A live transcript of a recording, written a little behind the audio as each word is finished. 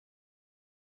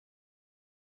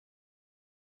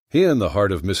Here in the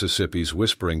heart of Mississippi's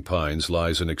Whispering Pines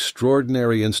lies an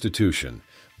extraordinary institution,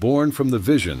 born from the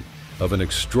vision of an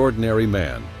extraordinary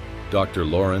man, Dr.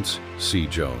 Laurence C.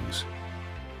 Jones.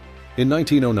 In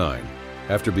 1909,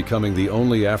 after becoming the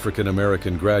only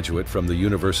African-American graduate from the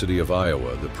University of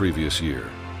Iowa the previous year,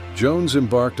 Jones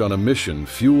embarked on a mission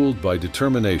fueled by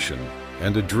determination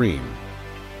and a dream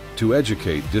to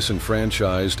educate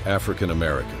disenfranchised African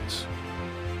Americans.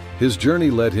 His journey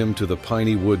led him to the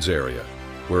Piney Woods area,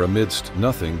 where amidst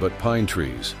nothing but pine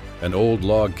trees, an old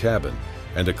log cabin,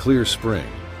 and a clear spring,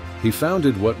 he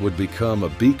founded what would become a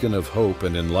beacon of hope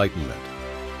and enlightenment.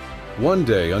 One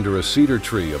day, under a cedar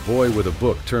tree, a boy with a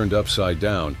book turned upside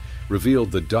down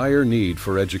revealed the dire need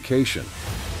for education.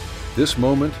 This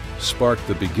moment sparked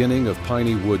the beginning of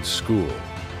Piney Woods School.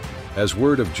 As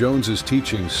word of Jones's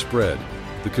teachings spread,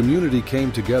 the community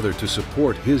came together to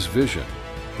support his vision.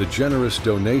 The generous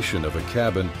donation of a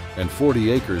cabin and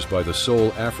 40 acres by the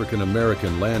sole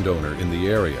African-American landowner in the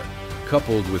area,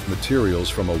 coupled with materials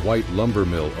from a white lumber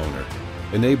mill owner,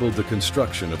 enabled the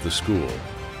construction of the school.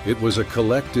 It was a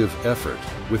collective effort,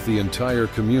 with the entire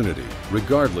community,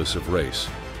 regardless of race,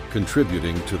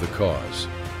 contributing to the cause.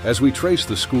 As we trace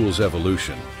the school's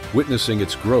evolution, witnessing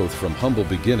its growth from humble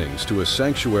beginnings to a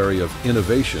sanctuary of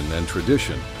innovation and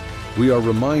tradition, we are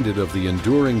reminded of the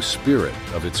enduring spirit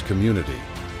of its community.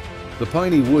 The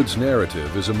Piney Woods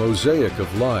narrative is a mosaic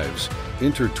of lives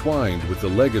intertwined with the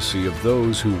legacy of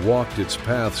those who walked its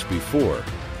paths before,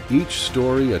 each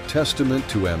story a testament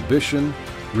to ambition,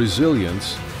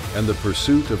 resilience, and the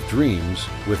pursuit of dreams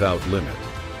without limit.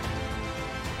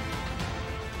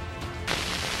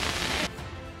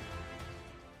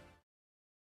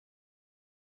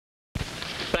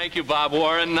 Thank you, Bob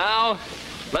Warren. Now,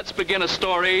 let's begin a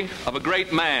story of a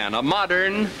great man, a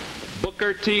modern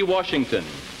Booker T. Washington.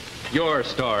 Your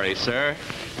story, sir.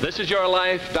 This is your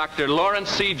life, Dr. Laurence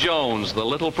C. Jones, the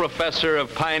little professor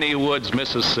of Piney Woods,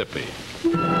 Mississippi.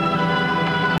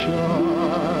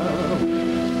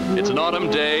 It's an autumn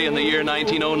day in the year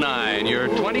 1909. You're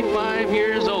 25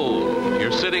 years old. You're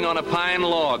sitting on a pine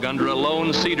log under a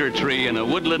lone cedar tree in a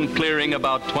woodland clearing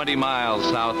about 20 miles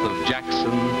south of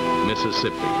Jackson,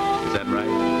 Mississippi. Is that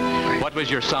right? What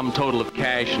was your sum total of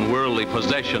cash and worldly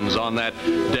possessions on that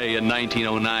day in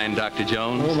 1909, Dr.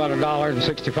 Jones? Oh, about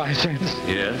 $1.65.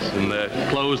 Yes, and the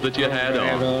clothes that you had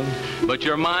on. But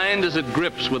your mind is at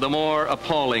grips with a more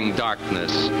appalling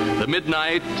darkness, the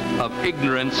midnight of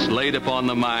ignorance laid upon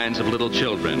the minds of little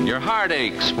children. Your heart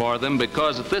aches for them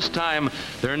because at this time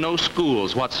there are no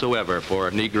schools whatsoever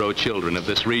for Negro children of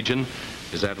this region.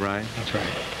 Is that right? That's right.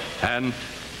 And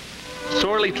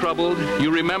sorely troubled,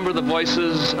 you remember the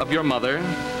voices of your mother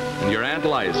and your Aunt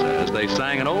Liza as they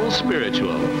sang an old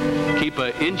spiritual, "Keep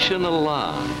a inchin'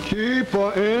 along." Keep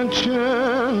a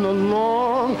inchin'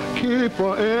 along, keep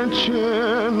a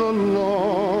inchin'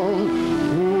 along.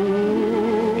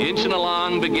 Inchin'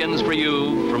 along begins for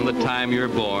you from the time you're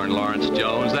born, Laurence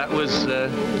Jones. That was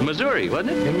Missouri,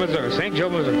 wasn't it? In Missouri, St. Joe,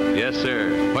 Missouri. Yes,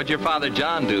 sir. What'd your father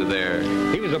John do there?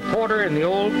 He was a porter in the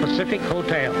old Pacific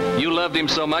Hotel. You loved him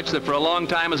so much that for a long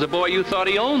time as a boy you thought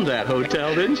he owned that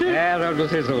hotel, didn't you? Yeah, that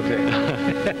was his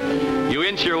hotel. You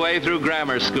inch your way through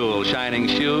grammar school, shining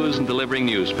shoes and delivering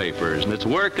newspapers. And it's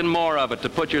work and more of it to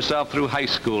put yourself through high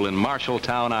school in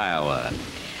Marshalltown, Iowa.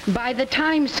 By the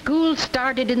time school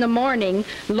started in the morning,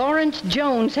 Laurence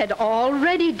Jones had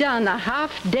already done a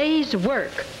half-day's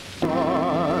work.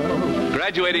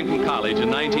 Graduating from college in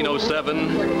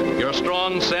 1907, your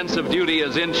strong sense of duty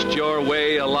has inched your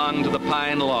way along to the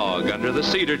pine log under the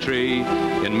cedar tree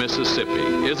in Mississippi.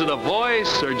 Is it a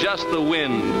voice or just the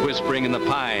wind whispering in the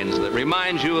pines that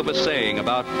reminds you of a saying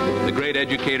about the great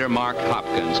educator Mark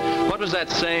Hopkins? What was that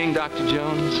saying, Dr.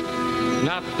 Jones?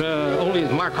 Not only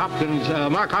is Mark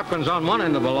Hopkins on one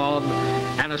end of the log,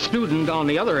 and a student on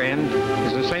the other end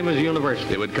is the same as a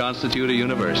university. It would constitute a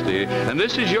university. And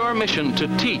this is your mission, to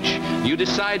teach. You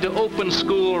decide to open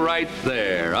school right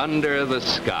there, under the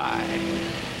sky.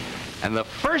 And the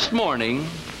first morning,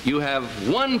 you have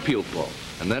one pupil.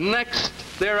 And the next,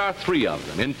 there are 3 of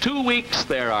them. In 2 weeks,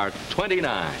 there are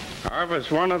 29. I was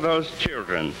one of those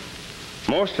children.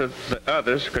 Most of the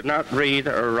others could not read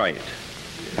or write.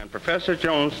 And Professor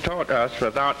Jones taught us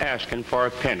without asking for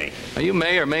a penny. Now, you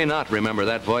may or may not remember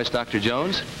that voice, Dr.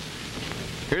 Jones.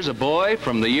 Here's a boy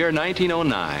from the year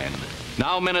 1909,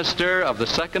 now minister of the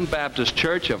Second Baptist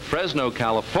Church of Fresno,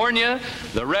 California,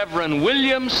 the Reverend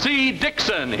William C.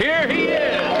 Dixon. Here he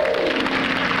is.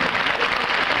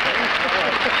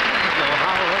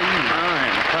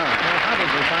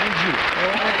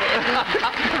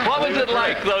 What was it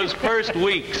like those first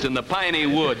weeks in the Piney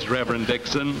Woods, Reverend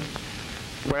Dixon?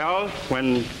 Well,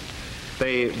 when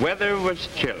the weather was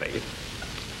chilly,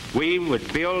 we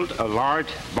would build a large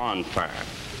bonfire.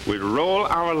 We'd roll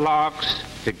our logs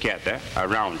together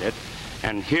around it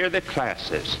and hear the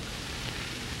classes.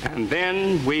 And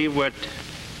then we would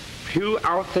pew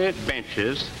out the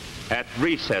benches at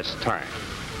recess time.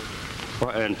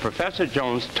 And Professor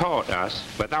Jones taught us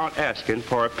without asking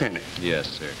for a penny. Yes,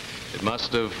 sir. It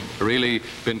must have really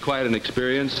been quite an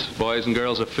experience, boys and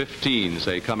girls of 15,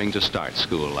 say, coming to start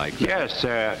school like that.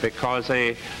 Yes, because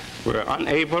they were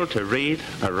unable to read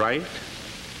or write.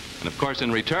 And of course,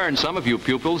 in return, some of you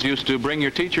pupils used to bring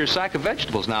your teacher a sack of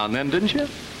vegetables now and then, didn't you?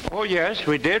 Oh, yes,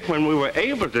 we did when we were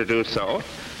able to do so.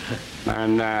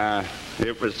 And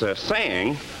it was a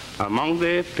saying among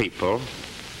the people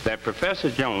that Professor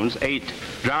Jones ate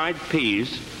dried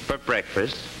peas for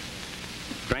breakfast,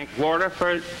 drank water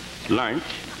for lunch,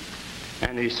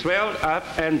 and he swelled up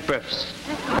and burst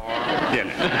for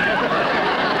dinner.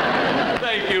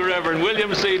 Thank you, Reverend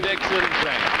William C. Dixon.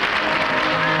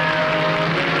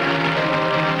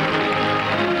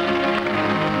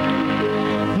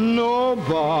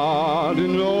 Nobody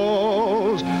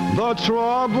knows the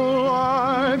trouble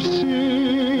I've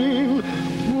seen.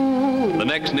 Ooh. The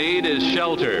next need is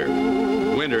shelter.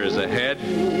 Winter is ahead.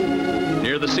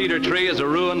 Near the cedar tree is a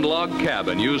ruined log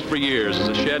cabin used for years as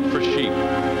a shed for sheep.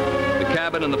 The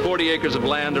cabin and the 40 acres of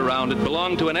land around it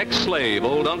belonged to an ex-slave,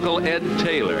 old Uncle Ed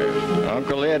Taylor.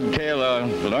 Uncle Ed Taylor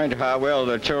learned how well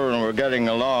the children were getting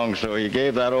along, so he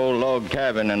gave that old log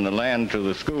cabin and the land to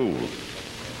the school.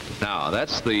 Now,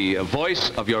 that's the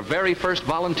voice of your very first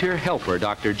volunteer helper,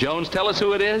 Dr. Jones. Tell us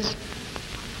who it is.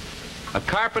 A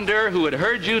carpenter who had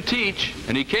heard you teach,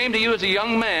 and he came to you as a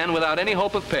young man without any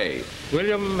hope of pay.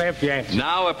 William F. Yancey.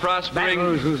 Now a prospering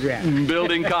Baton Rouge, Louisiana.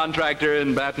 building contractor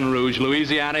in Baton Rouge,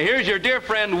 Louisiana. Here's your dear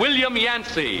friend, William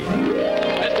Yancey.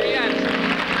 Mr. Yancey.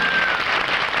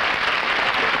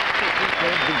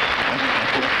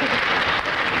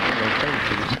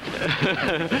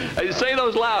 Say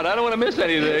those loud. I don't want to miss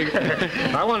anything.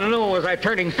 I want to know, was I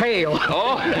turning pale?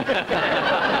 Oh.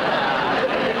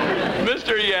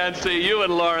 Mr. Yancey, you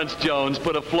and Laurence Jones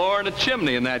put a floor and a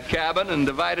chimney in that cabin and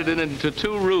divided it into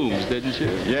 2 rooms, didn't you?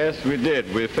 Yes, we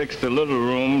did. We fixed the little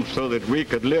room so that we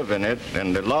could live in it,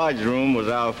 and the large room was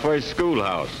our first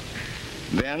schoolhouse.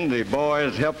 Then the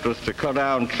boys helped us to cut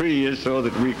down trees so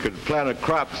that we could plant a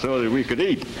crop so that we could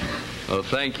eat. Well,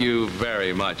 thank you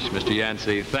very much, Mr.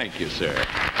 Yancey. Thank you, sir.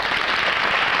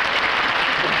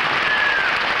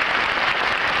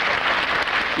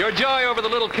 Your joy over the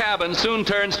little cabin soon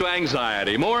turns to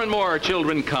anxiety. More and more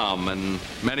children come, and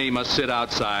many must sit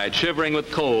outside, shivering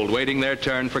with cold, waiting their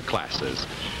turn for classes.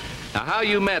 Now, how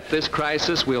you met this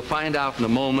crisis, we'll find out in a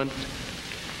moment.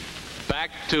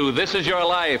 Back to This Is Your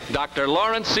Life, Dr.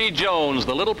 Laurence C. Jones,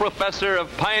 the little professor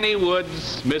of Piney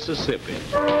Woods, Mississippi.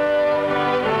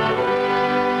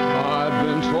 I've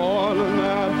been toiling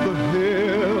at the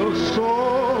hill so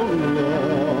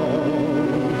long.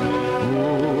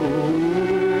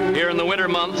 Here in the winter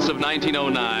months of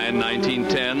 1909,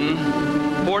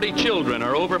 1910, 40 children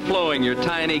are overflowing your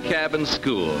tiny cabin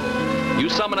school. You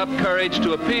summon up courage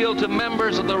to appeal to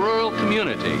members of the rural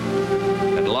community.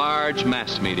 At large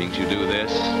mass meetings you do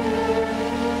this.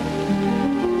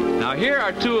 Now here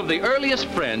are 2 of the earliest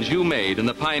friends you made in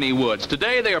the Piney Woods.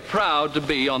 Today they are proud to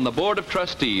be on the Board of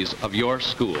Trustees of your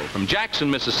school. From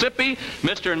Jackson, Mississippi,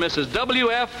 Mr. and Mrs.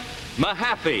 W.F.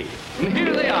 Mahaffey. And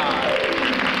here they are.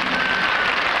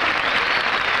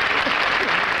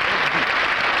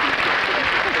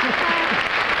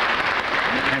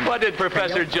 What did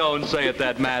Professor Jones say at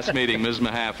that mass meeting, Ms.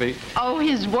 Mahaffey? Oh,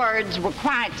 his words were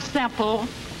quite simple,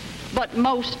 but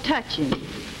most touching.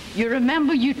 You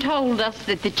remember you told us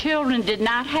that the children did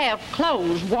not have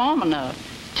clothes warm enough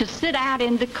to sit out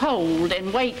in the cold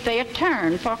and wait their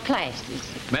turn for classes.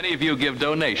 Many of you give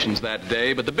donations that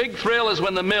day, but the big thrill is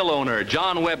when the mill owner,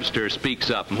 John Webster, speaks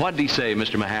up. And what did he say,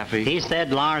 Mr. Mahaffey? He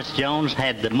said Laurence Jones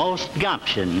had the most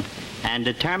gumption and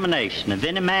determination of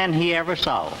any man he ever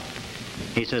saw.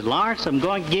 He said, Laurence, I'm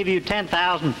going to give you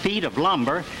 10,000 feet of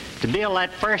lumber to build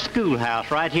that first schoolhouse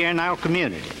right here in our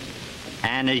community.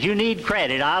 And as you need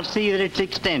credit, I'll see that it's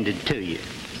extended to you.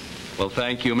 Well,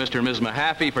 thank you, Mr. and Ms.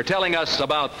 Mahaffey, for telling us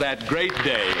about that great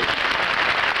day.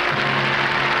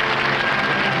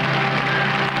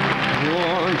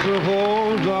 Want to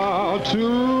hold out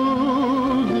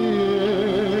to the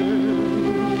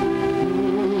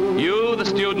end. You, the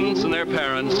students, and their their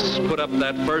parents put up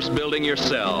that first building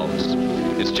yourselves.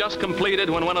 It's just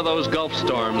completed when one of those Gulf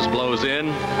storms blows in.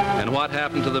 And what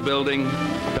happened to the building,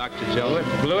 Dr. Jones?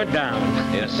 Blew it down.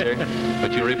 Yes, sir.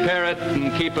 But you repair it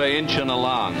and keep an inching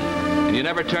along. And you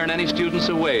never turn any students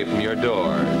away from your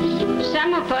doors.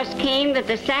 Some of us came with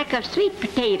a sack of sweet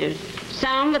potatoes,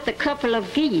 some with a couple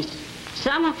of geese,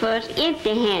 some of us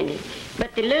empty-handed.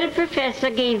 But the little professor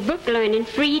gave book learning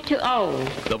free to all.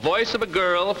 The voice of a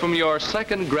girl from your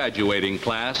second graduating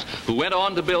class who went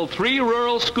on to build 3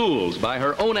 rural schools by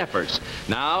her own efforts.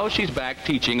 Now she's back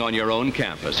teaching on your own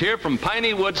campus. Here from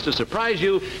Piney Woods to surprise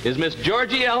you is Miss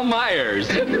Georgie L. Myers.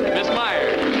 Miss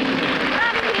Myers.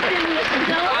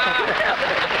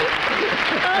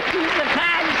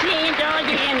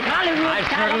 I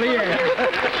certainly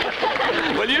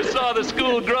am. Well, you saw the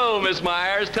school grow, Miss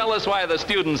Myers. Tell us why the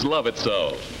students love it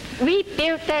so. We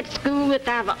built that school with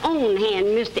our own hand,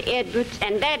 Mr. Edwards,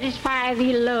 and that is why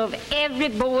we love every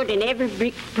board and every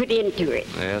brick put into it.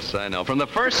 Yes, I know. From the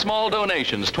first small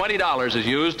donations, $20 is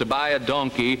used to buy a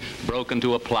donkey broken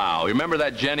to a plow. You remember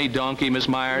that Jenny donkey, Miss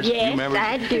Myers? Yes, you remember?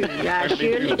 I do. I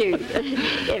surely do.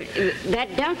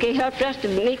 That donkey helped us to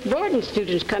make boarding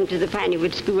students come to the Piney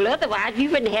Woods School. Otherwise, we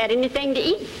wouldn't have had anything to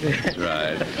eat. That's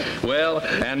right. Well,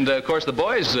 and of course, the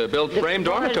boys built frame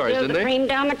dormitories, didn't they? Frame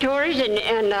dormitories,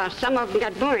 and some of them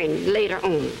got burned later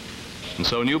on. And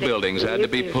so new buildings had to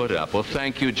be put up. Well,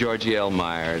 thank you, Georgie L.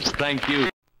 Myers. Thank you.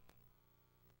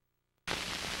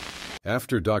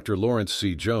 After Dr. Laurence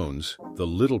C. Jones, the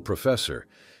Little Professor,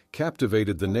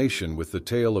 captivated the nation with the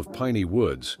tale of Piney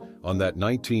Woods on that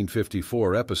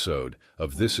 1954 episode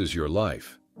of This Is Your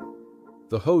Life.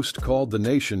 The host called the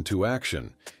nation to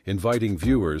action, inviting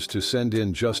viewers to send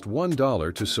in just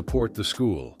 $1 to support the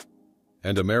school.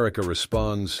 And America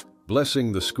responds,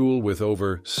 blessing the school with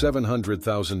over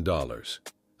 $700,000,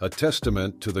 a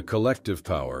testament to the collective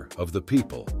power of the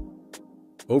people.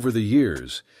 Over the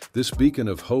years, this beacon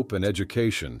of hope and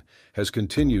education has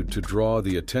continued to draw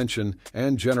the attention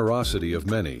and generosity of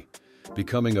many,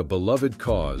 becoming a beloved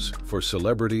cause for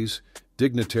celebrities,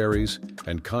 dignitaries,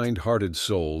 and kind-hearted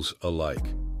souls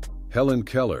alike. Helen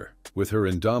Keller, with her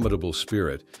indomitable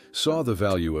spirit, saw the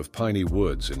value of Piney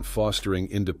Woods in fostering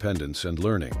independence and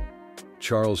learning.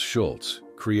 Charles Schulz,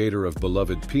 creator of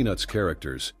beloved Peanuts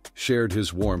characters, shared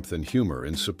his warmth and humor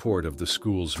in support of the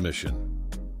school's mission.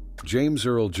 James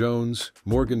Earl Jones,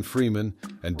 Morgan Freeman,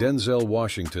 and Denzel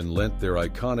Washington lent their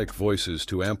iconic voices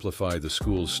to amplify the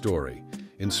school's story,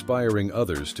 inspiring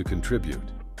others to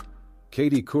contribute.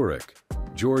 Katie Couric,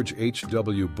 George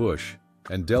H.W. Bush,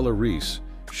 and Della Reese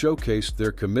showcased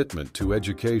their commitment to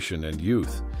education and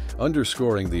youth,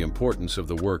 underscoring the importance of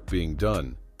the work being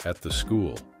done at the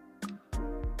school.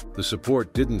 The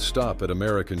support didn't stop at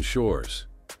American shores.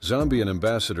 Zambian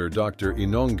Ambassador Dr.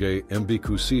 Inonge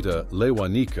Mbikusita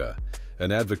Lewanika,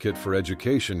 an advocate for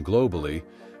education globally,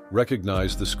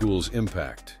 recognized the school's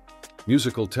impact.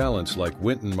 Musical talents like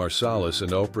Wynton Marsalis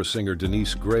and opera singer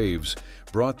Denise Graves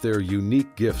brought their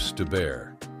unique gifts to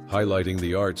bear, highlighting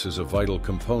the arts as a vital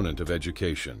component of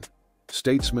education.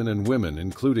 Statesmen and women,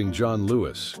 including John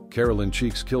Lewis, Carolyn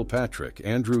Cheeks Kilpatrick,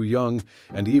 Andrew Young,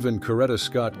 and even Coretta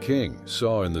Scott King,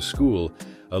 saw in the school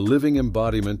a living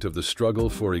embodiment of the struggle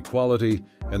for equality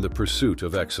and the pursuit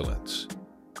of excellence.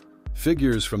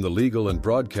 Figures from the legal and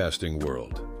broadcasting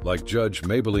world, like Judge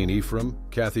Maybelline Ephraim,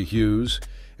 Kathy Hughes,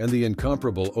 and the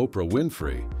incomparable Oprah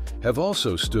Winfrey, have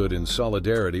also stood in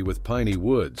solidarity with Piney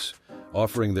Woods,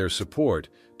 offering their support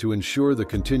to ensure the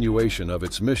continuation of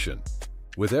its mission.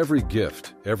 With every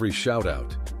gift, every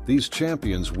shout-out, these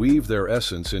champions weave their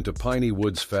essence into Piney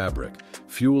Woods fabric,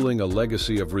 fueling a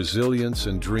legacy of resilience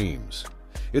and dreams.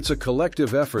 It's a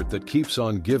collective effort that keeps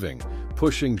on giving,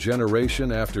 pushing generation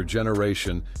after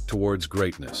generation towards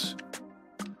greatness.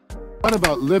 What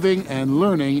about living and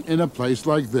learning in a place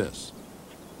like this?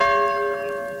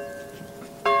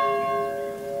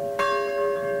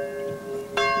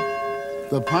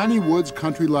 The Piney Woods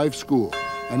Country Life School,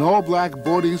 an all-black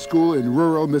boarding school in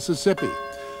rural Mississippi.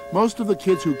 Most of the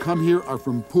kids who come here are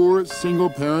from poor,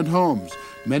 single-parent homes.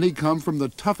 Many come from the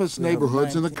toughest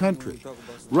neighborhoods in the country.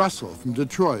 Russell from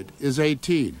Detroit is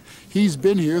 18. He's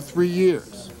been here 3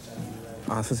 years.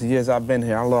 Since the years I've been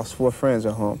here, I lost 4 friends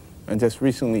at home. And just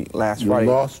recently, last Friday...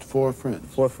 You lost 4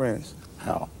 friends? 4 friends.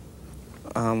 How?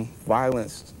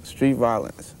 Violence, street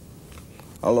violence.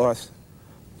 I lost...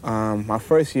 my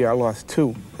first year, I lost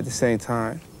 2 at the same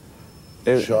time.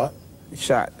 Shot?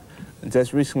 Shot.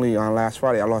 Just recently, on last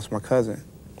Friday, I lost my cousin.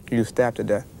 He was stabbed to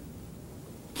death.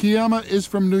 Kiama is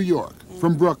from New York,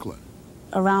 from Brooklyn.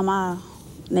 Around my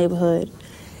neighborhood,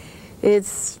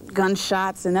 it's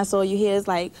gunshots, and that's all you hear. It's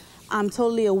like, I'm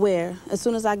totally aware. As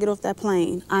soon as I get off that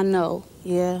plane, I know,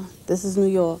 yeah, this is New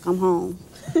York, I'm home.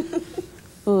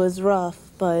 Oh, it's rough,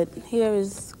 but here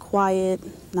is quiet,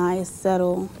 nice,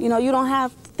 settled. You know, you don't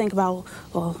have to think about,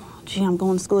 oh, gee, I'm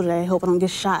going to school today, I hope I don't get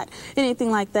shot. Anything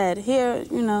like that. Here,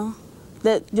 you know,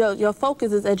 that your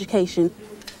focus is education.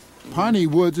 Piney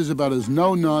Woods is about as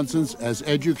no-nonsense as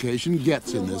education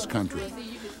gets in this country.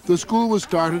 The school was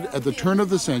started at the turn of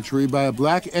the century by a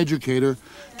black educator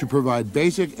to provide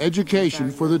basic education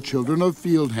for the children of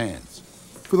field hands.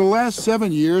 For the last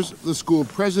 7 years, the school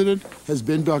president has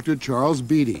been Dr. Charles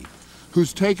Beatty,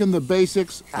 who's taken the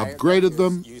basics, upgraded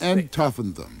them, and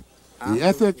toughened them. The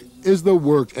ethic is the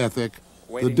work ethic,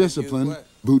 the discipline,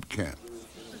 boot camp.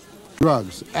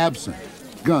 Drugs, absent.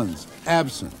 Guns,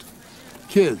 absent.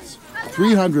 Kids,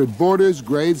 300 boarders,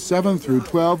 grades 7 through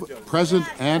 12, present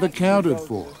and accounted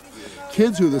for.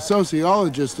 Kids who the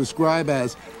sociologists describe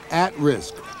as at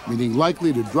risk, meaning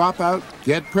likely to drop out,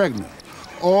 get pregnant.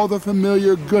 All the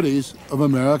familiar goodies of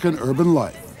American urban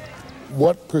life.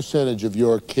 What percentage of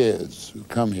your kids who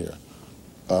come here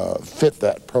fit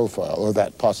that profile or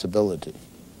that possibility?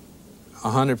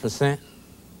 100%.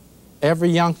 Every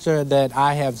youngster that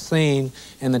I have seen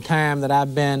in the time that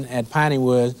I've been at Piney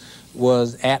Woods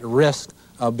was at risk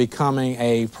of becoming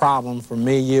a problem for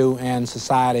me, you, and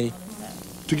society.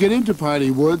 To get into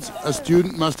Piney Woods, a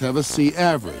student must have a C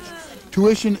average.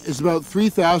 Tuition is about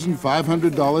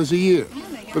 $3,500 a year,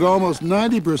 but almost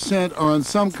 90% are on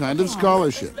some kind of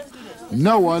scholarship.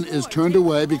 No one is turned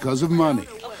away because of money.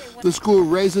 The school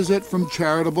raises it from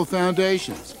charitable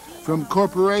foundations, from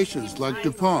corporations like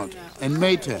DuPont and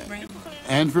Maytag,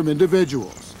 and from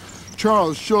individuals.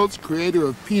 Charles Schultz, creator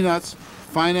of Peanuts,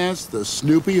 financed the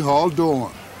Snoopy Hall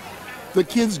dorm. The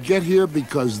kids get here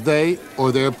because they,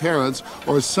 or their parents,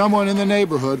 or someone in the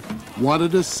neighborhood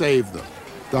wanted to save them.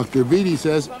 Dr. Beatty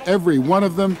says every one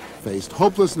of them faced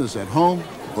hopelessness at home,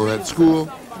 or at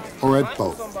school, or at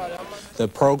both. The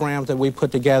programs that we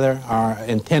put together are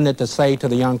intended to say to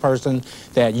the young person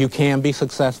that you can be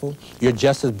successful, you're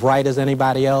just as bright as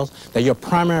anybody else, that your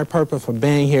primary purpose for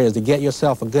being here is to get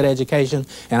yourself a good education,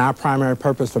 and our primary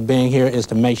purpose for being here is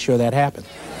to make sure that happens.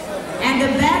 And the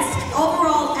best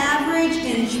overall average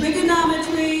in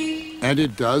trigonometry. And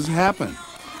it does happen.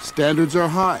 Standards are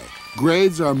high.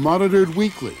 Grades are monitored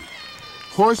weekly.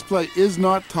 Horseplay is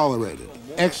not tolerated.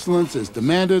 Excellence is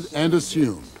demanded and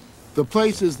assumed. The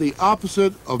place is the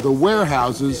opposite of the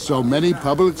warehouses so many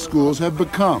public schools have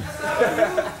become.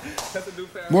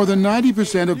 More than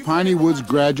 90% of Piney Woods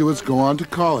graduates go on to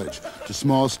college, to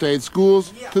small state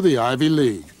schools, to the Ivy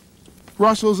League.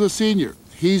 Russell's a senior.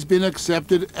 He's been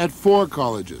accepted at 4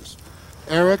 colleges.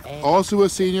 Eric, also a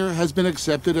senior, has been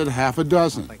accepted at half a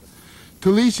dozen.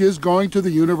 Talicia's going to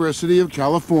the University of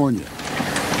California.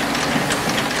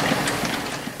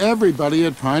 Everybody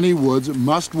at Piney Woods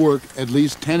must work at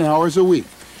least 10 hours a week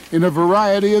in a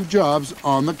variety of jobs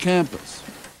on the campus.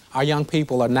 Our young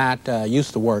people are not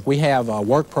used to work. We have a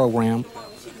work program,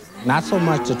 not so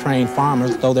much to train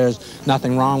farmers, though there's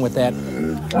nothing wrong with that,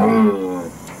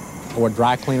 or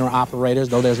dry cleaner operators,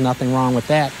 though there's nothing wrong with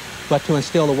that, but to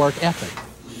instill a work ethic.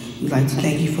 We'd like to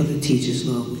thank you for the teachers,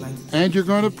 Lord. And you're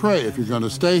going to pray. If you're going to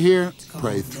stay here,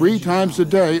 pray 3 times a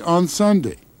day on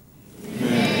Sunday.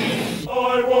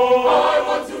 I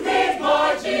want to meet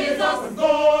my Jesus. I'm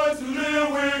going to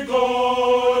live with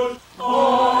God.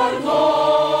 I'm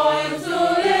going to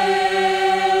live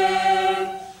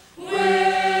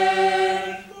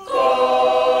with God.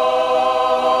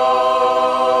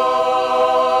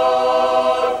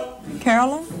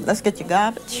 Carolyn, let's get your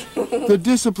garbage. The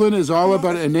discipline is all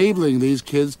about enabling these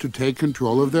kids to take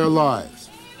control of their lives.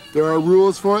 There are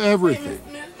rules for everything.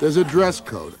 There's a dress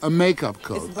code, a makeup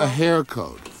code, a hair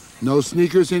code. No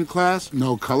sneakers in class,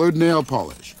 no colored nail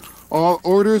polish. All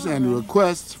orders and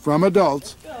requests from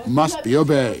adults must be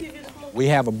obeyed. We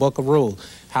have a book of rules,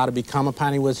 how to become a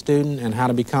Piney Woods student and how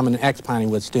to become an ex-Piney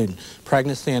Woods student.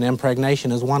 Pregnancy and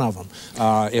impregnation is one of them.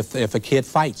 If a kid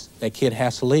fights, that kid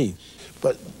has to leave.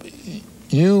 But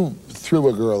you threw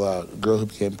a girl out, a girl who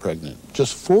became pregnant,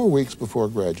 just 4 weeks before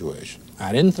graduation.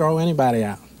 I didn't throw anybody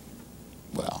out.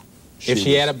 Well, if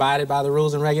she had abided by the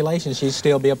rules and regulations, she'd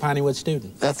still be a Piney Woods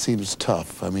student. That seems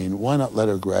tough. I mean, why not let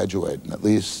her graduate and at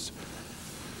least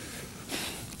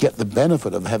get the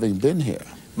benefit of having been here?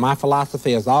 My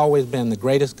philosophy has always been the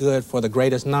greatest good for the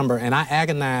greatest number, and I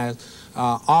agonize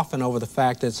often over the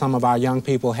fact that some of our young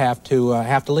people have to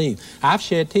leave. I've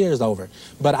shed tears over it,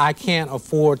 but I can't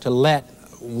afford to let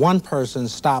one person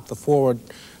stop the forward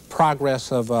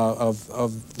progress of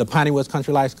the Piney Woods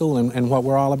Country Life School and what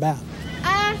we're all about.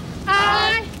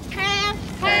 I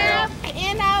have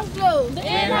in-house glue. The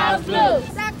in-house glue.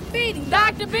 Dr. B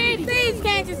Dr. Beatty. Please,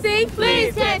 can't you see?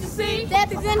 Please, can't you see? That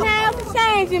this in-house is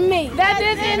changing me. That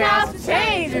this in-house is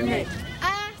changing me.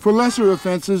 For lesser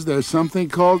offenses, there's something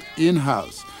called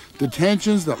in-house,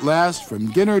 detentions that last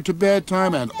from dinner to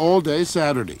bedtime and all day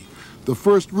Saturday. The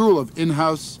first rule of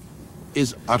in-house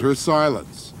is utter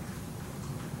silence.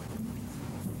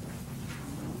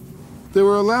 They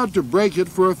were allowed to break it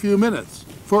for a few minutes,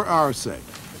 for our sake.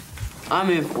 I'm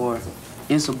in for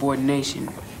insubordination,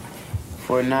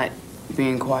 for not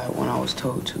being quiet when I was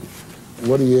told to.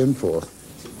 What are you in for?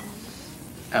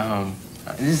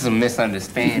 This is a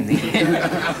misunderstanding.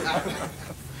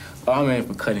 I'm in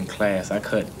for cutting class. I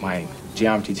cut my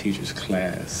geometry teacher's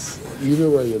class. You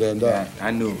knew where you'd end up.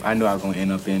 I knew I was going to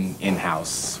end up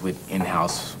in-house with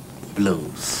in-house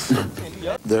blues.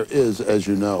 There is, as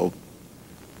you know,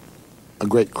 a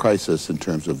great crisis in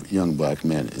terms of young black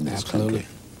men in this country.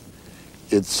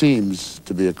 It seems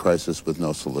to be a crisis with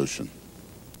no solution.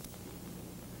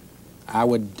 I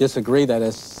would disagree that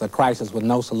it's a crisis with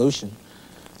no solution.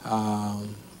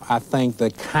 I think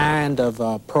the kind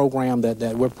of program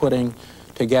that we're putting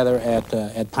together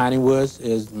at Piney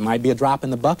Woods might be a drop in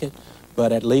the bucket,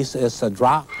 but at least it's a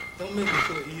drop.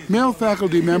 Male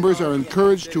faculty members are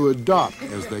encouraged to adopt,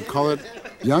 as they call it,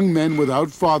 young men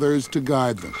without fathers to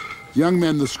guide them. Young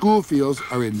men the school feels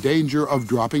are in danger of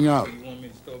dropping out.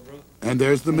 And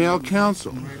there's the male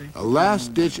council, a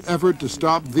last-ditch effort to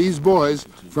stop these boys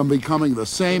from becoming the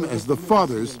same as the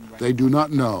fathers they do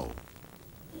not know.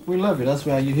 We love you. That's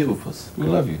why you're here with us. We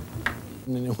love you.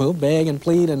 We'll beg and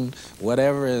plead and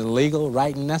whatever is legal,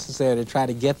 right, and necessary to try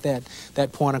to get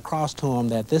that point across to them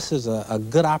that this is a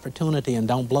good opportunity and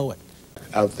don't blow it.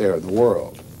 Out there in the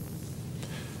world,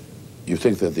 you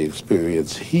think that the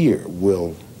experience here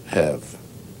will have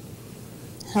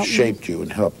shaped you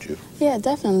and helped you? Yeah,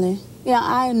 definitely. Yeah,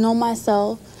 I know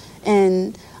myself,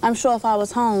 and I'm sure if I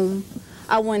was home,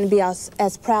 I wouldn't be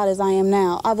as proud as I am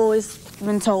now. I've always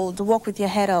been told to walk with your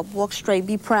head up, walk straight,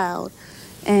 be proud,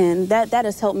 and that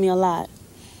has helped me a lot.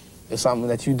 It's something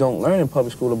that you don't learn in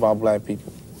public school about black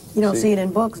people. You don't see it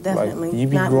in books, definitely. Like, you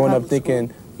be growing up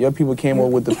thinking your people came over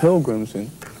with the Pilgrims,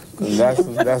 and that's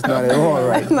not at all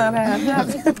right. That's not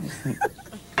happening.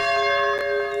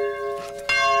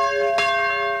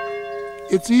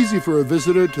 It's easy for a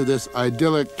visitor to this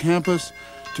idyllic campus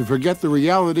to forget the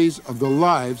realities of the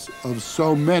lives of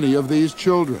so many of these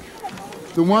children.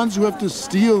 The ones who have to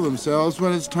steel themselves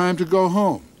when it's time to go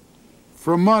home.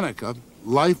 For Monica,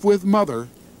 life with mother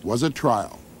was a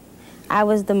trial. I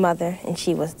was the mother and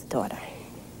she was the daughter.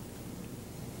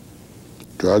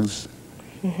 Drugs?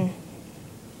 Mm-hmm.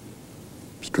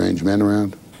 Strange men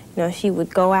around? You know, she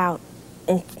would go out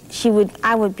and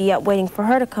I would be up waiting for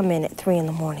her to come in at 3 in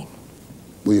the morning.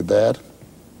 Were you bad?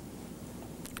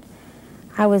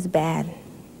 I was bad.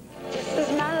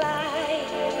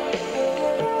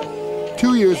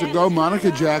 2 years ago, Monica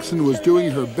Jackson was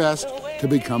doing her best to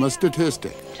become a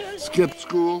statistic. Skipped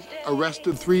school,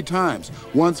 arrested 3 times,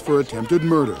 once for attempted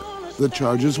murder. The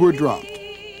charges were dropped.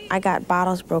 I got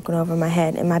bottles broken over my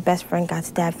head, and my best friend got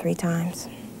stabbed 3 times.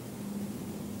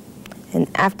 And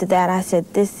after that, I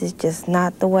said, this is just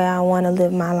not the way I want to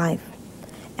live my life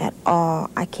at all.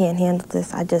 I can't handle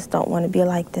this. I just don't want to be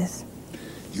like this.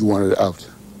 You wanted out?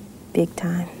 Big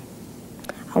time.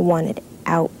 I wanted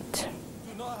out.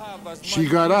 She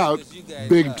got out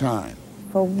big time.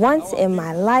 For once in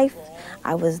my life,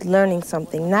 I was learning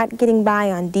something, not getting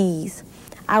by on D's.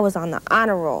 I was on the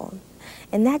honor roll.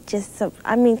 And that just,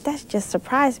 that just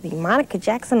surprised me. Monica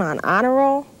Jackson on honor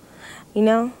roll, you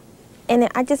know? And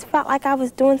I just felt like I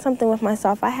was doing something with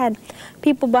myself. I had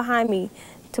people behind me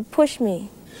to push me.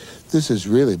 This has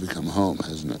really become home,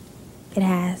 hasn't it? It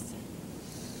has.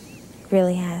 It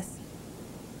really has.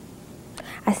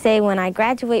 I say when I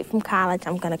graduate from college,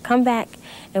 I'm going to come back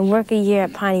and work a year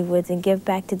at Piney Woods and give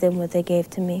back to them what they gave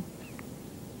to me.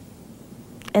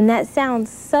 And that sounds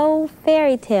so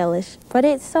fairy tale-ish, but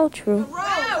it's so true.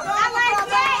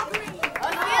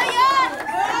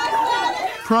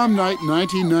 Prom night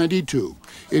 1992.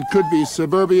 It could be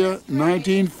suburbia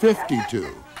 1952.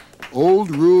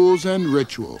 Old rules and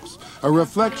rituals, a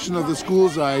reflection of the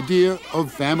school's idea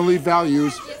of family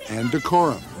values and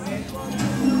decorum.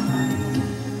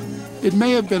 It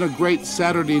may have been a great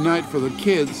Saturday night for the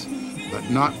kids, but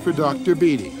not for Dr.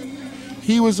 Beatty.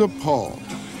 He was appalled.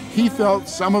 He felt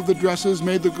some of the dresses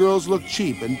made the girls look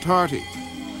cheap and tarty.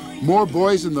 More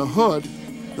boys in the hood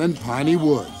than Piney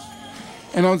Woods.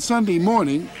 And on Sunday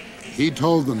morning, he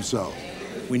told them so.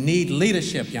 We need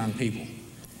leadership, young people.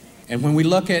 And when we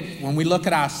look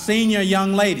at our senior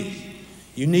young ladies,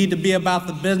 you need to be about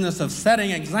the business of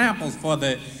setting examples for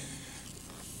the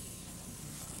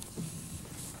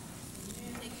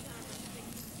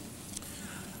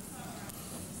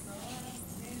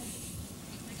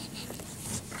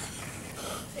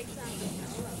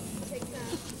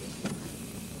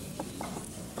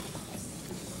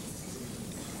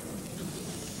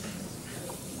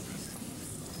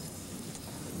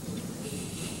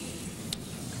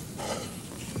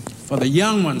For the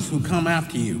young ones who come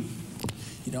after you,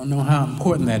 you don't know how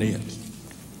important that is.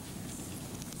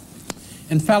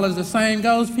 And fellas, the same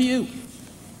goes for you.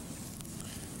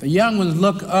 The young ones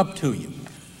look up to you.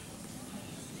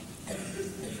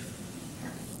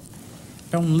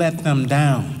 Don't let them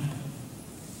down.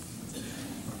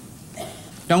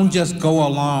 Don't just go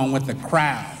along with the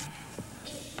crowd.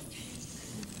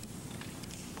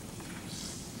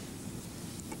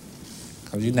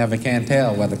 Because you never can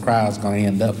tell where the crowd's going to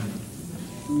end up.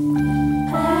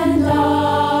 And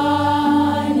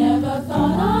I never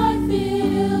thought I'd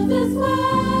feel this way.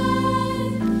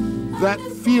 That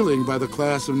feeling by the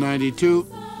class of '92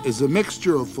 is a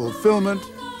mixture of fulfillment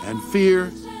and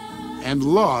fear and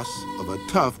loss of a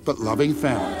tough but loving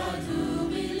family.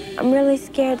 I'm really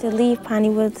scared to leave Piney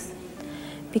Woods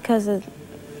because of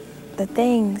the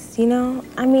things, you know?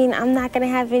 I mean, I'm not gonna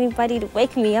have anybody to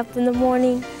wake me up in the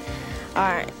morning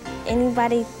or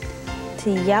anybody to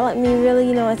yell at me, really,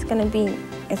 you know, it's gonna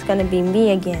be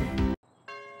me again.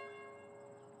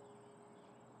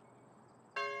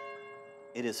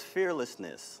 It is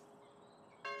fearlessness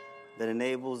that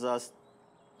enables us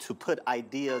to put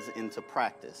ideas into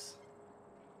practice.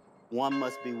 One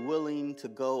must be willing to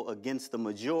go against the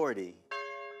majority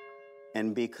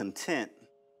and be content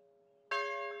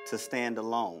to stand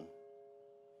alone.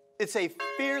 It's a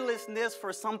fearlessness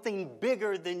for something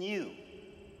bigger than you.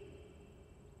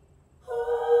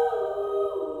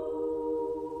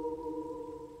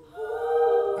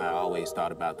 I always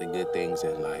thought about the good things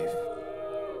in life.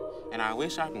 And I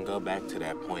wish I can go back to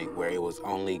that point where it was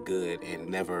only good and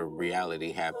never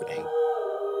reality happening.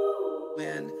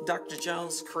 When Dr.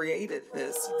 Jones created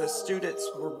this, the students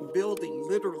were building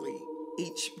literally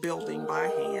each building by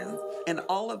hand. And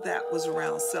all of that was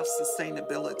around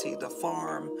self-sustainability. The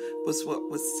farm was what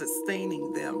was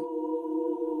sustaining them.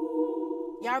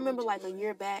 Y'all remember like a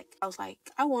year back, I was like,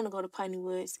 I want to go to Piney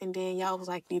Woods. And then y'all was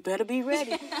like, you better be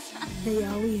ready. Hey,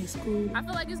 y'all, we in school. I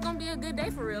feel like it's gonna be a good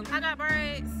day for real. I got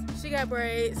braids. She got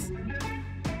braids.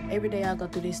 Every day I go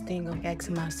through this thing of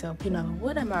asking myself, you know,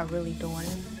 what am I really doing?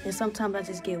 And sometimes I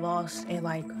just get lost in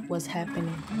like what's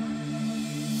happening.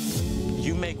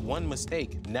 You make one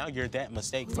mistake, now you're that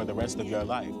mistake for the rest of your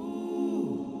life.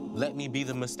 Let me be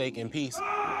the mistake in peace.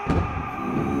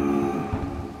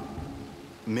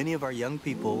 Many of our young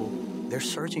people, they're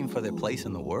searching for their place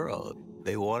in the world.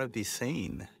 They want to be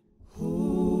seen.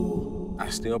 I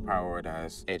still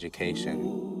prioritize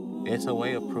education. It's a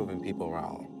way of proving people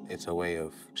wrong. It's a way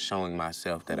of showing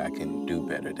myself that I can do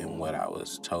better than what I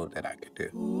was told that I could do.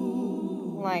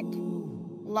 Like,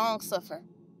 long suffer.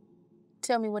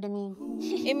 Tell me what it means.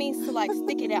 It means to like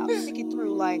stick it out, stick it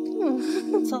through. Like,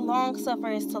 to long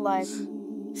suffer is to like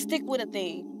stick with a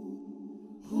thing.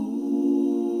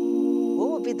 What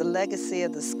would be the legacy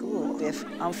of the school if,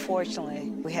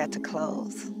 unfortunately, we had to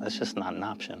close? That's just not an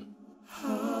option.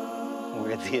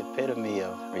 We're the epitome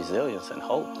of resilience and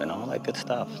hope and all that good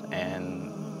stuff,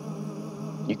 and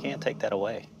you can't take that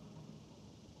away.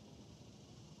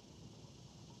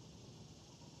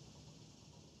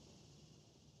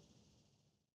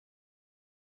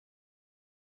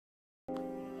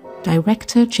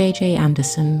 Director J.J.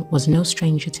 Anderson was no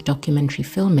stranger to documentary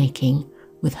filmmaking,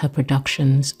 with her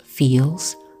productions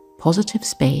Feels, Positive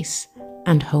Space,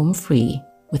 and Home Free,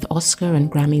 with Oscar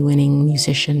and Grammy-winning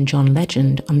musician John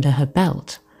Legend under her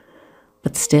belt.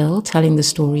 But still, telling the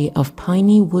story of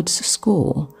Piney Woods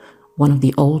School, one of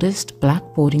the oldest black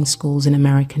boarding schools in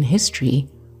American history,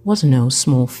 was no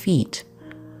small feat.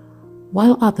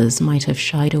 While others might have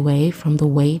shied away from the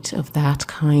weight of that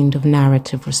kind of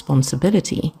narrative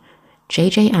responsibility,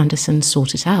 J.J. Anderson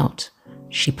sought it out.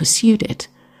 She pursued it,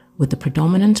 with the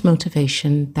predominant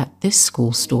motivation that this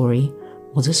school story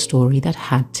was a story that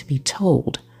had to be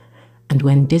told. And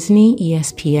when Disney,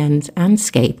 ESPN's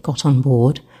Scape got on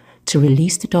board to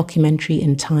release the documentary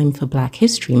in time for Black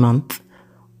History Month,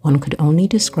 one could only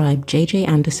describe J.J.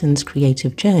 Anderson's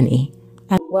creative journey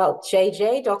as... Well,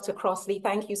 J.J., Dr. Crossley,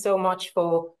 thank you so much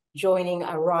for joining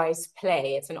Arise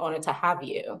Play. It's an honor to have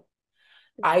you.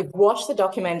 I've watched the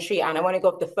documentary and I want to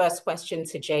go with the first question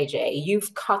to J.J.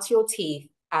 You've cut your teeth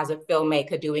as a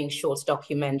filmmaker doing short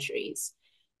documentaries.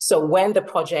 So when the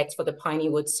project for the Piney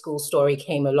Woods School story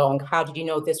came along, how did you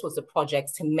know this was the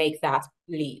project to make that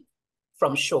leap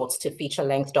from short to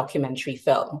feature-length documentary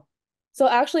film? So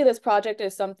actually this project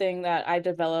is something that I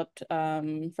developed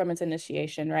from its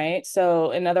initiation, right?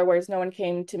 So in other words, no one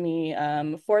came to me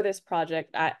for this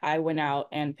project. I went out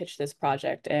and pitched this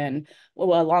project, and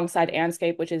alongside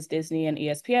Scape, which is Disney and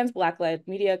ESPN's Black-led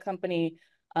media company,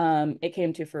 it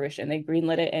came to fruition. They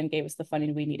greenlit it and gave us the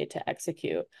funding we needed to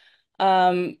execute.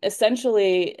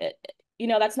 Essentially, you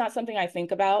know, that's not something I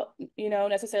think about, you know,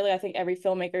 necessarily. I think every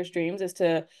filmmaker's dreams is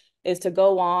to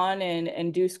go on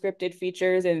and do scripted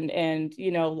features and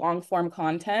you know, long form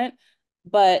content.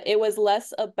 But it was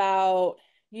less about,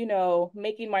 you know,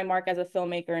 making my mark as a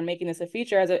filmmaker and making this a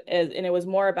feature and it was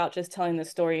more about just telling the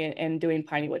story and doing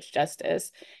Piney Woods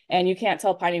justice. And you can't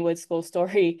tell Piney Woods School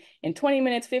story in 20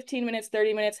 minutes, 15 minutes,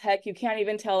 30 minutes. Heck, you can't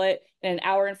even tell it in an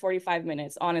hour and 45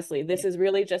 minutes. Honestly, this is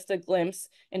really just a glimpse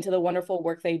into the wonderful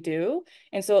work they do.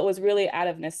 And so it was really out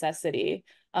of necessity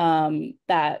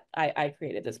that I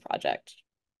created this project.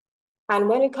 And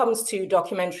when it comes to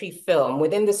documentary film,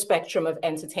 within the spectrum of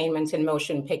entertainment and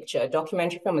motion picture,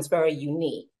 documentary film is very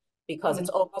unique because it's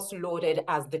almost lauded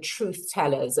as the truth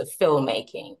tellers of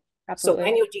filmmaking. Absolutely. So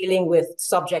when you're dealing with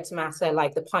subject matter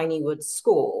like the Piney Woods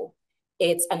School,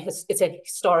 it's a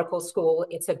historical school,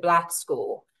 it's a Black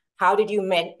school. How did you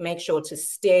make sure to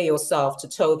steer yourself to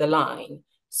toe the line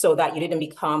so that you didn't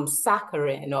become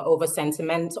saccharine or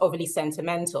overly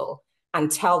sentimental, and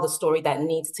tell the story that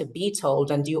needs to be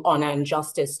told and do honor and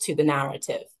justice to the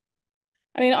narrative?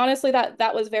 I mean, honestly,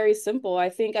 that was very simple. I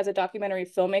think as a documentary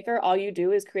filmmaker, all you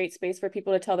do is create space for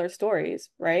people to tell their stories,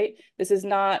 right? This is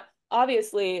not,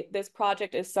 obviously, this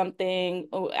project is something,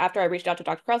 after I reached out to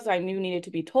Dr. Cross, I knew needed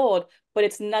to be told, but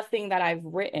it's nothing that I've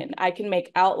written. I can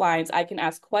make outlines, I can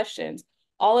ask questions.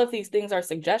 All of these things are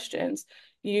suggestions.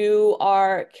 You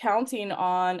are counting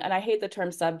on, and I hate the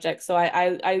term subject, so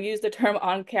I use the term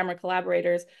on-camera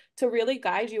collaborators to really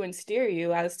guide you and steer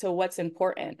you as to what's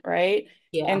important, right?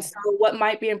 Yeah. And so what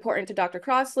might be important to Dr.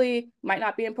 Crossley might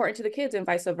not be important to the kids and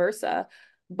vice versa.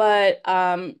 But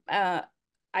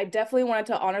I definitely wanted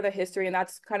to honor the history, and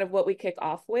that's kind of what we kick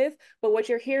off with. But what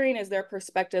you're hearing is their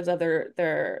perspectives of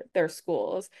their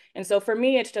schools. And so for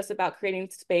me, it's just about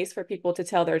creating space for people to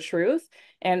tell their truth.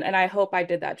 And I hope I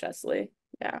did that justly.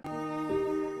 Yeah.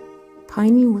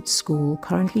 Piney Woods School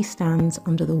currently stands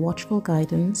under the watchful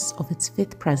guidance of its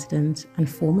 5th president and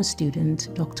former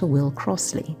student, Dr. Will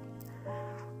Crossley.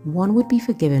 One would be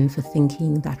forgiven for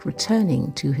thinking that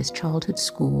returning to his childhood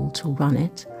school to run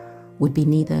it would be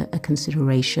neither a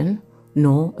consideration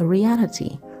nor a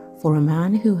reality for a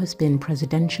man who has been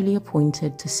presidentially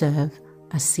appointed to serve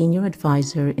as senior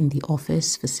advisor in the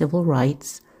Office for Civil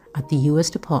Rights at the U.S.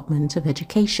 Department of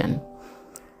Education,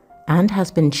 and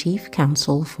has been chief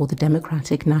counsel for the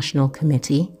Democratic National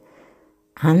Committee,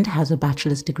 and has a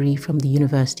bachelor's degree from the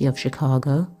University of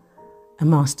Chicago, a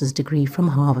master's degree from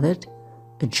Harvard,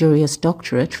 a Juris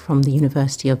Doctorate from the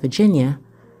University of Virginia,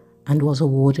 and was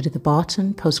awarded the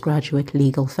Barton Postgraduate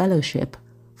Legal Fellowship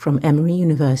from Emory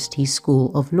University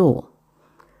School of Law.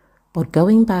 But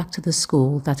going back to the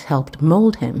school that helped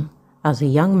mold him as a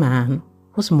young man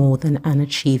was more than an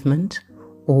achievement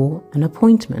or an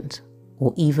appointment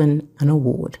or even an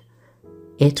award.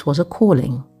 It was a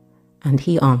calling, and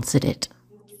he answered it.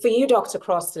 For you, Dr.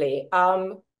 Crossley,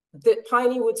 the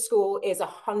Piney Woods School is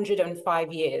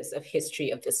 105 years of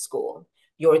history of this school.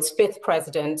 You're its 5th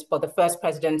president, but the first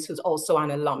president who's also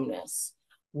an alumnus.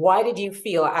 Why did you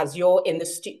feel, as you're in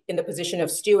the position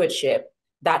of stewardship,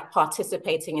 that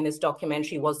participating in this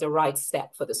documentary was the right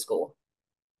step for the school?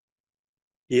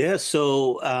 Yeah,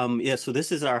 so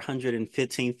this is our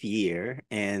 115th year,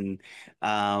 and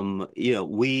you know,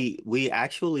 we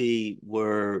actually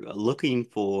were looking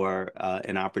for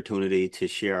an opportunity to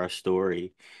share our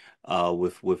story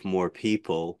with more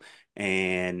people,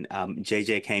 and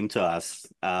JJ came to us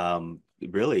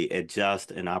really at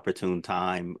just an opportune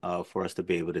time for us to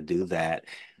be able to do that.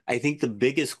 I think the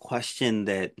biggest question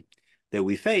that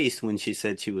we faced when she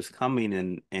said she was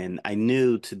coming, and I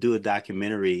knew to do a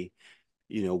documentary,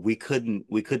 you know, we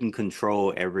couldn't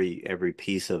control every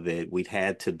piece of it. We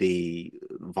had to be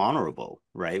vulnerable,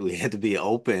 right? We had to be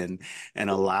open and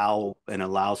allow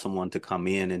someone to come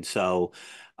in. And so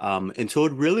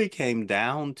it really came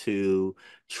down to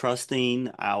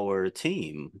trusting our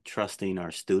team, trusting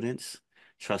our students,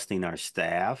 trusting our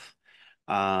staff,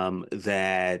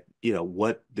 that, you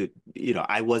know,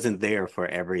 I wasn't there for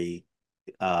every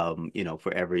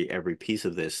for every piece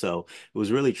of this. So it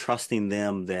was really trusting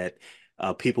them that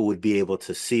people would be able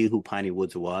to see who Piney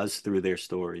Woods was through their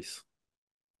stories.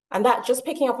 And that, just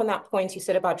picking up on that point you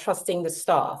said about trusting the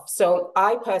staff. So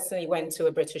I personally went to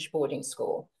a British boarding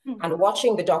school, and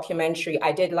watching the documentary,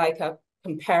 I did like a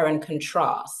compare and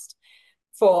contrast.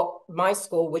 For my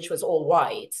school, which was all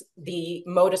white, the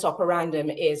modus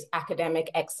operandum is academic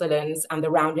excellence and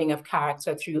the rounding of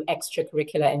character through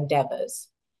extracurricular endeavors.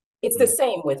 It's the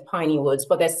same with Piney Woods,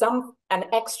 but there's an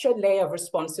extra layer of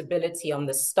responsibility on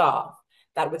the staff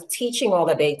that with teaching all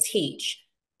that they teach,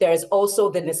 there's also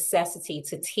the necessity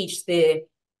to teach the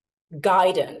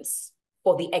guidance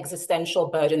for the existential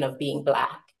burden of being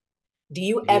Black. Do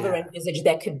you ever envisage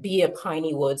there could be a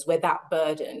Piney Woods where that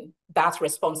burden, that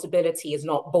responsibility is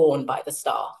not borne by the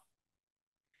staff?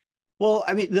 Well,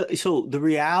 I mean, so the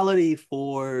reality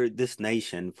for this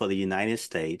nation, for the United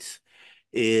States,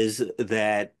 is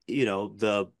that,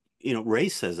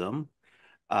 racism,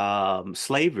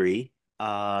 slavery,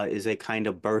 is a kind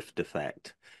of birth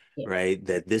defect, right?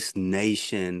 That this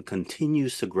nation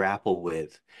continues to grapple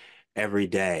with every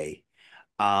day.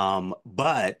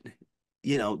 But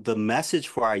the message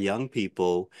for our young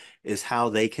people is how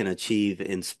they can achieve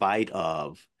in spite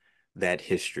of that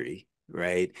history,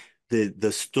 right?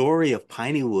 The story of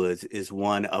Piney Woods is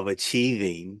one of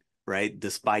achieving, right,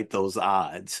 despite those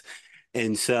odds.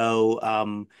 And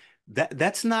so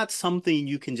that's not something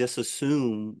you can just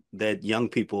assume that young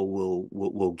people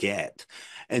will get.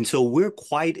 And so we're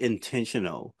quite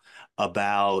intentional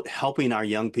about helping our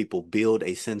young people build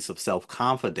a sense of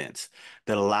self-confidence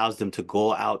that allows them to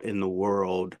go out in the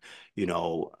world,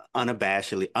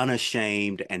 unabashedly,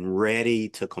 unashamed, and ready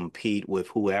to compete with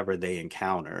whoever they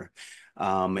encounter.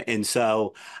 And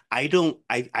so I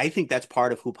think that's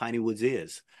part of who Piney Woods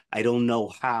is. I don't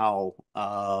know how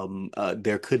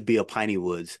there could be a Piney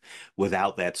Woods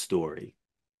without that story.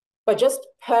 But just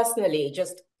personally,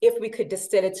 just if we could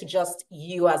distill it to just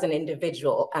you as an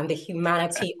individual and the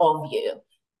humanity of you,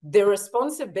 the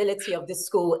responsibility of this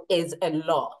school is a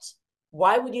lot.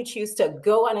 Why would you choose to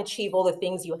go and achieve all the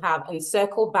things you have and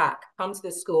circle back, come to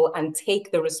the school and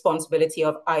take the responsibility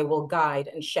of I will guide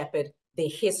and shepherd the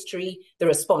history, the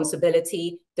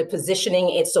responsibility, the positioning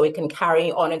it so it can carry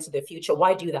on into the future?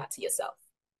 Why do that to yourself?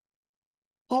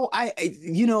 Oh,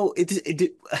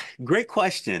 great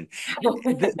question.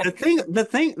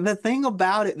 The thing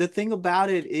about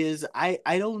it is I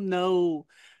don't know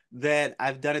that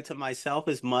I've done it to myself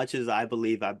as much as I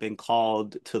believe I've been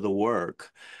called to the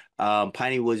work.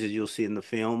 Piney Woods, as you'll see in the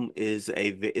film, is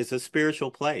a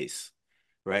spiritual place,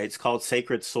 right? It's called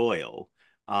sacred soil.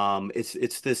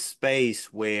 It's this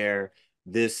space where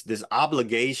this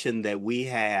obligation that we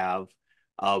have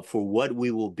for what we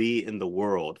will be in the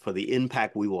world, for the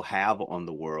impact we will have on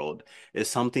the world, is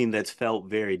something that's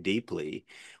felt very deeply.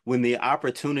 When the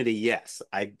opportunity, yes,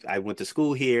 I went to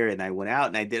school here and I went out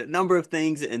and I did a number of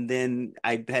things, and then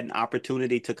I had an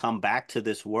opportunity to come back to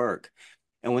this work.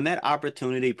 And when that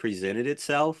opportunity presented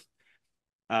itself,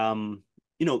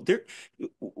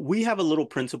 we have a little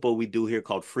principle we do here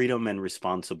called freedom and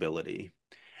responsibility.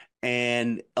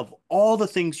 And of all the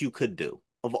things you could do,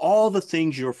 of all the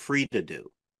things you're free to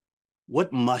do,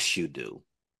 what must you do,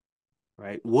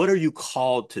 right? What are you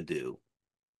called to do?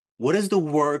 What is the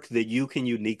work that you can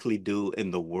uniquely do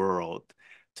in the world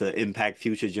to impact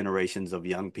future generations of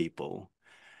young people?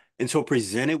 And so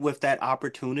presented with that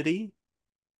opportunity,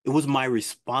 it was my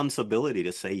responsibility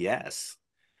to say yes.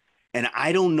 And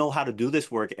I don't know how to do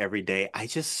this work every day. I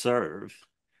just serve.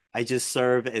 I just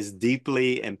serve as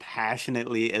deeply and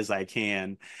passionately as I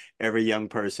can every young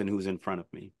person who's in front of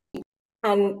me.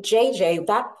 And JJ,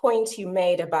 that point you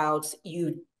made about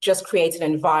you just create an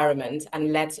environment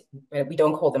and we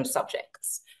don't call them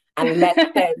subjects, and let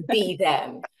them be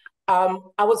them.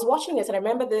 I was watching this and I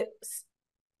remember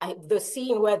the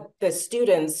scene where the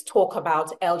students talk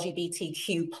about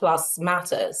LGBTQ plus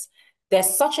matters.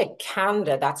 There's such a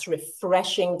candor that's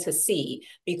refreshing to see,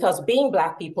 because being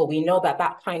Black people, we know that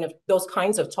those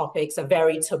kinds of topics are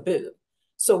very taboo.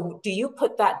 So do you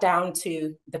put that down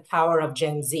to the power of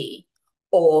Gen Z?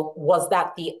 Or was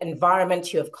that the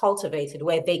environment you have cultivated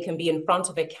where they can be in front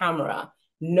of a camera,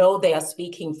 know they are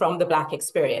speaking from the Black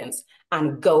experience,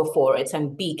 and go for it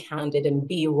and be candid and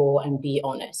be raw and be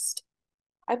honest?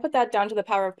 I put that down to the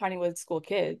power of Piney Woods school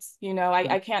kids.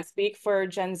 I can't speak for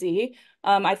Gen Z.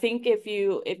 I think if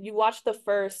you watch the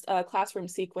first classroom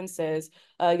sequences,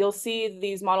 you'll see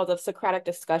these models of Socratic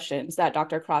discussions that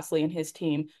Dr. Crossley and his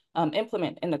team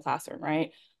implement in the classroom,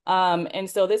 right? And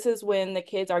so this is when the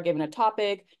kids are given a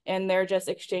topic and they're just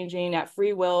exchanging at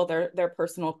free will their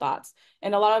personal thoughts.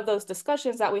 And a lot of those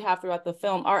discussions that we have throughout the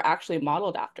film are actually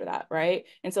modeled after that, right?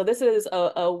 And so this is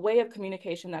a way of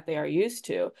communication that they are used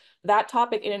to. That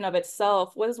topic in and of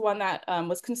itself was one that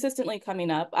was consistently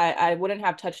coming up. I wouldn't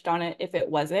have touched on it if it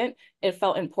wasn't. It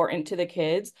felt important to the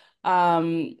kids.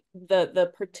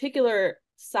 The particular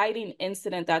sighting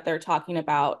incident that they're talking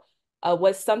about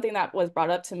was something that was brought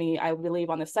up to me, I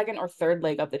believe, on the second or third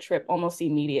leg of the trip almost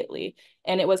immediately.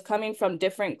 And it was coming from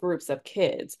different groups of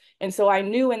kids. And so I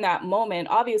knew in that moment,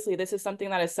 obviously, this is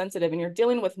something that is sensitive and you're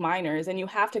dealing with minors and you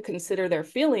have to consider their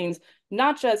feelings,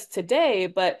 not just today,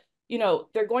 but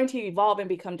they're going to evolve and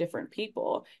become different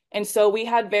people. And so we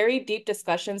had very deep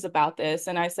discussions about this.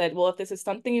 And I said, well, if this is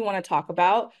something you want to talk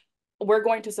about, we're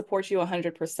going to support you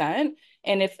 100%.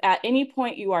 And if at any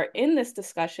point you are in this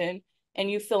discussion and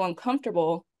you feel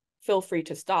uncomfortable, feel free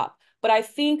to stop. But I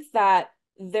think that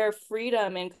their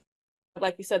freedom and,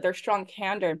 like you said, their strong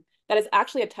candor, that is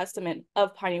actually a testament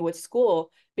of Piney Woods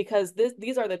School, because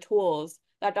these are the tools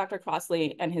that Dr.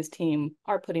 Crossley and his team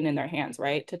are putting in their hands,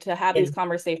 right? To have these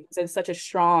conversations in such a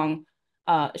strong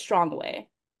way.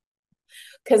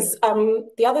 Because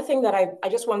the other thing that I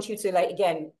just want you to, like,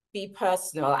 again, be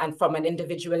personal and from an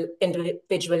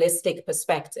individualistic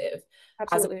perspective.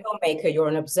 Absolutely. As a filmmaker, you're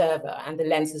an observer, and the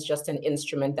lens is just an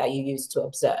instrument that you use to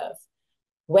observe.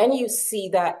 When you see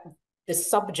that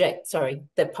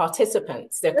the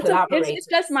participants, they're collaborators. It's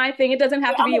just my thing. It doesn't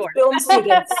have to be yours. I'm a film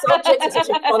student. Subject is such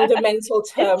a fundamental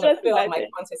term of film. I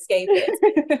can't escape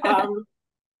it.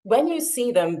 When you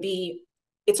see them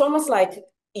it's almost like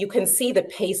you can see the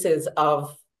paces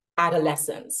of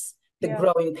adolescence, the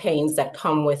growing pains that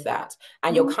come with that.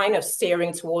 And you're kind of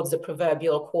steering towards the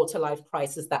proverbial quarter-life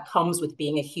crisis that comes with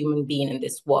being a human being in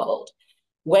this world.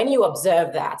 When you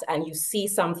observe that and you see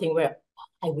something where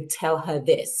I would tell her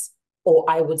this, or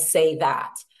I would say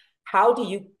that, how do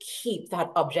you keep that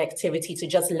objectivity to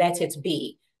just let it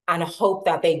be and hope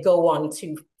that they go on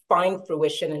to find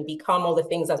fruition and become all the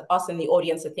things that us in the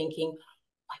audience are thinking,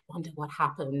 I wonder what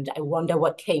happened. I wonder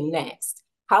what came next.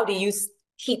 How do you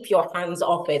keep your hands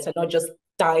off it and not just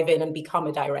dive in and become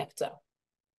a director?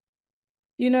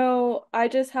 You know, I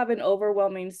just have an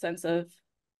overwhelming sense of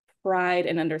pride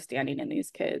and understanding in these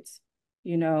kids,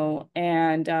 you know,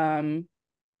 and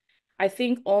I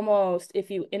think almost if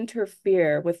you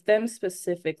interfere with them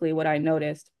specifically, what I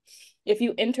noticed, if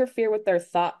you interfere with their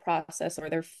thought process or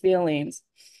their feelings,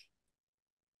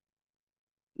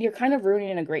 you're kind of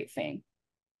ruining a great thing,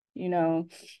 you know?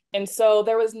 And so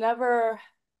there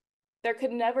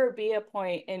could never be a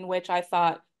point in which I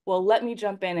thought, well, let me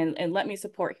jump in and let me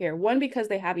support here. One, because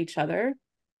they have each other,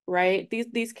 right?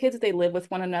 These kids, they live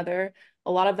with one another.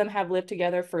 A lot of them have lived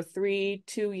together for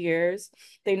 2 years.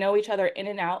 They know each other in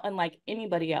and out, unlike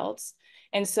anybody else.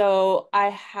 And so I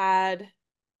had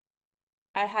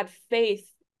faith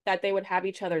that they would have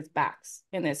each other's backs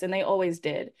in this, and they always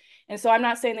did. And so I'm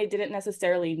not saying they didn't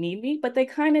necessarily need me, but they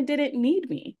kind of didn't need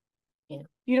me. Yeah.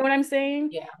 You know what I'm saying?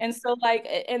 Yeah. And so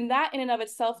and that in and of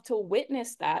itself, to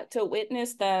witness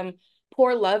them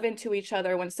pour love into each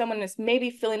other when someone is maybe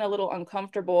feeling a little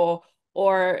uncomfortable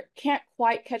or can't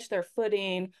quite catch their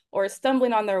footing or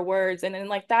stumbling on their words. And then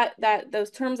like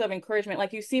those terms of encouragement,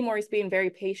 like you see Maurice being very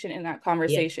patient in that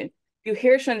conversation. Yeah. You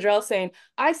hear Chandrell saying,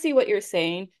 I see what you're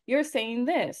saying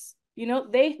this, you know,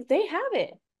 they have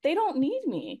it. They don't need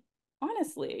me,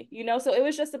 honestly, you know? So it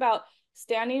was just about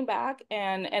standing back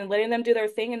and letting them do their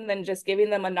thing, and then just giving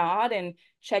them a nod and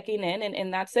checking in,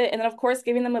 and that's it. And then of course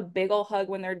giving them a big old hug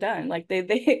when they're done. Like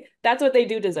they that's what they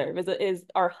do deserve, is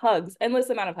our hugs, endless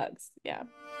amount of hugs. Yeah.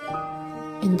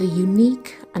 In the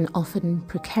unique and often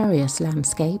precarious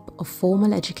landscape of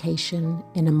formal education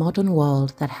in a modern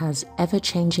world that has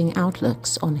ever-changing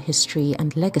outlooks on history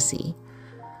and legacy,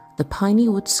 the Piney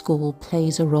Woods School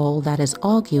plays a role that is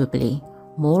arguably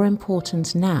more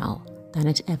important now than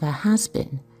it ever has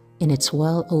been in its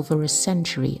well over a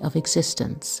century of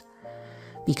existence.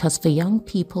 Because for young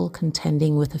people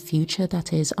contending with a future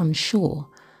that is unsure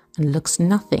and looks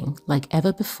nothing like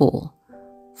ever before,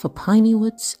 for Piney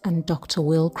Woods and Dr.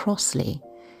 Will Crossley,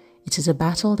 it is a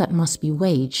battle that must be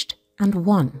waged and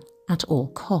won at all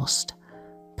cost,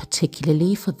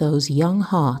 particularly for those young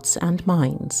hearts and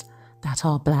minds that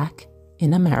are Black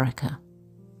in America.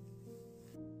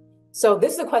 So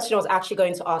this is a question I was actually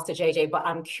going to ask to JJ, but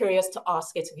I'm curious to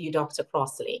ask it of you, Dr.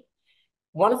 Crossley.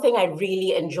 One thing I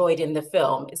really enjoyed in the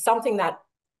film is something that,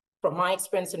 from my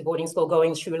experience in boarding school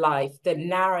going through life, the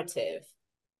narrative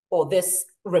or this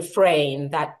refrain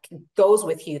that goes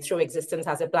with you through existence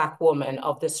as a Black woman,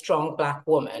 of the strong Black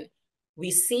woman, we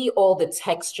see all the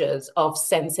textures of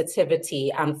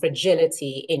sensitivity and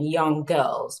fragility in young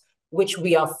girls, which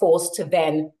we are forced to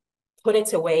then put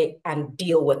it away and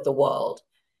deal with the world.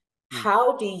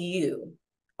 How do you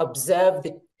observe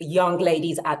the young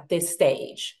ladies at this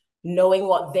stage, knowing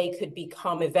what they could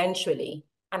become eventually,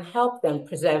 and help them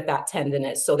preserve that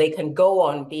tenderness so they can go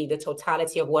on being the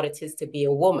totality of what it is to be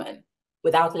a woman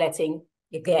without letting,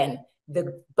 again,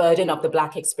 the burden of the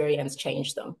Black experience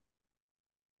change them?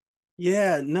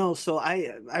 Yeah, no, so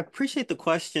I appreciate the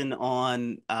question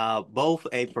on both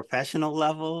a professional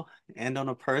level and on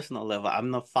a personal level. I'm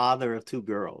the father of 2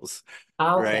 girls,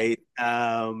 right?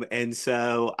 And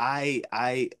so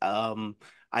I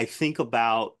think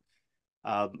about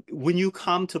when you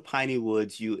come to Piney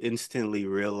Woods, you instantly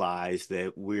realize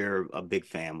that we're a big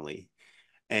family.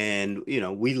 And,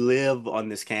 we live on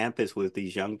this campus with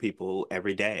these young people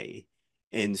every day.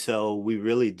 And so we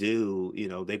really do,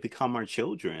 they become our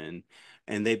children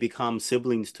and they become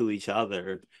siblings to each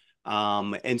other.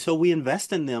 And so we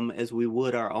invest in them as we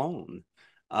would our own.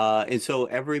 And so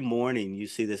every morning, you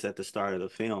see this at the start of the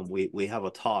film, we have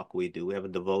a talk we have a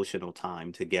devotional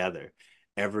time together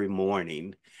every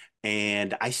morning.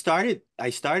 And I started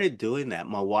doing that.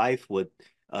 My wife would,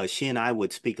 she and I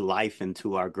would speak life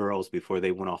into our girls before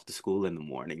they went off to school in the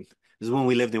morning. This is when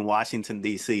we lived in Washington,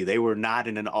 D.C. They were not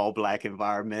in an all-Black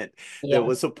environment that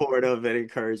was supportive and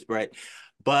encouraged, right?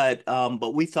 But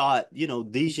we thought,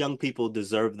 these young people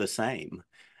deserve the same.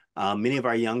 Many of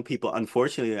our young people,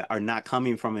 unfortunately, are not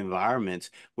coming from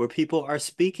environments where people are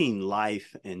speaking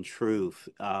life and truth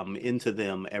into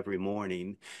them every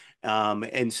morning.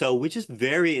 And so we're just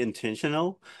very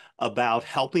intentional about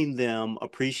helping them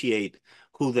appreciate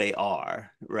who they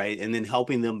are, right? And then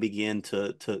helping them begin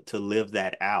to live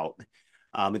that out.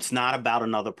 It's not about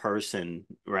another person,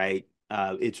 right?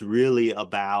 It's really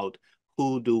about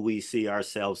who do we see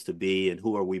ourselves to be and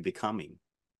who are we becoming?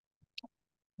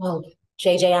 Well,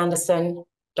 JJ Anderson,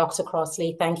 Dr.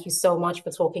 Crossley, thank you so much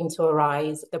for talking to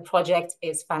Arise. The project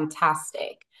is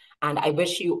fantastic. And I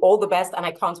wish you all the best. And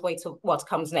I can't wait to what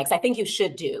comes next. I think you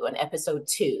should do an episode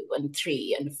 2 and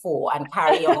 3 and 4 and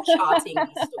carry on charting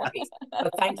these stories.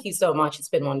 But thank you so much. It's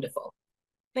been wonderful.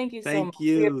 Thank you so much. Thank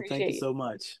you. Thank you so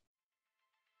much.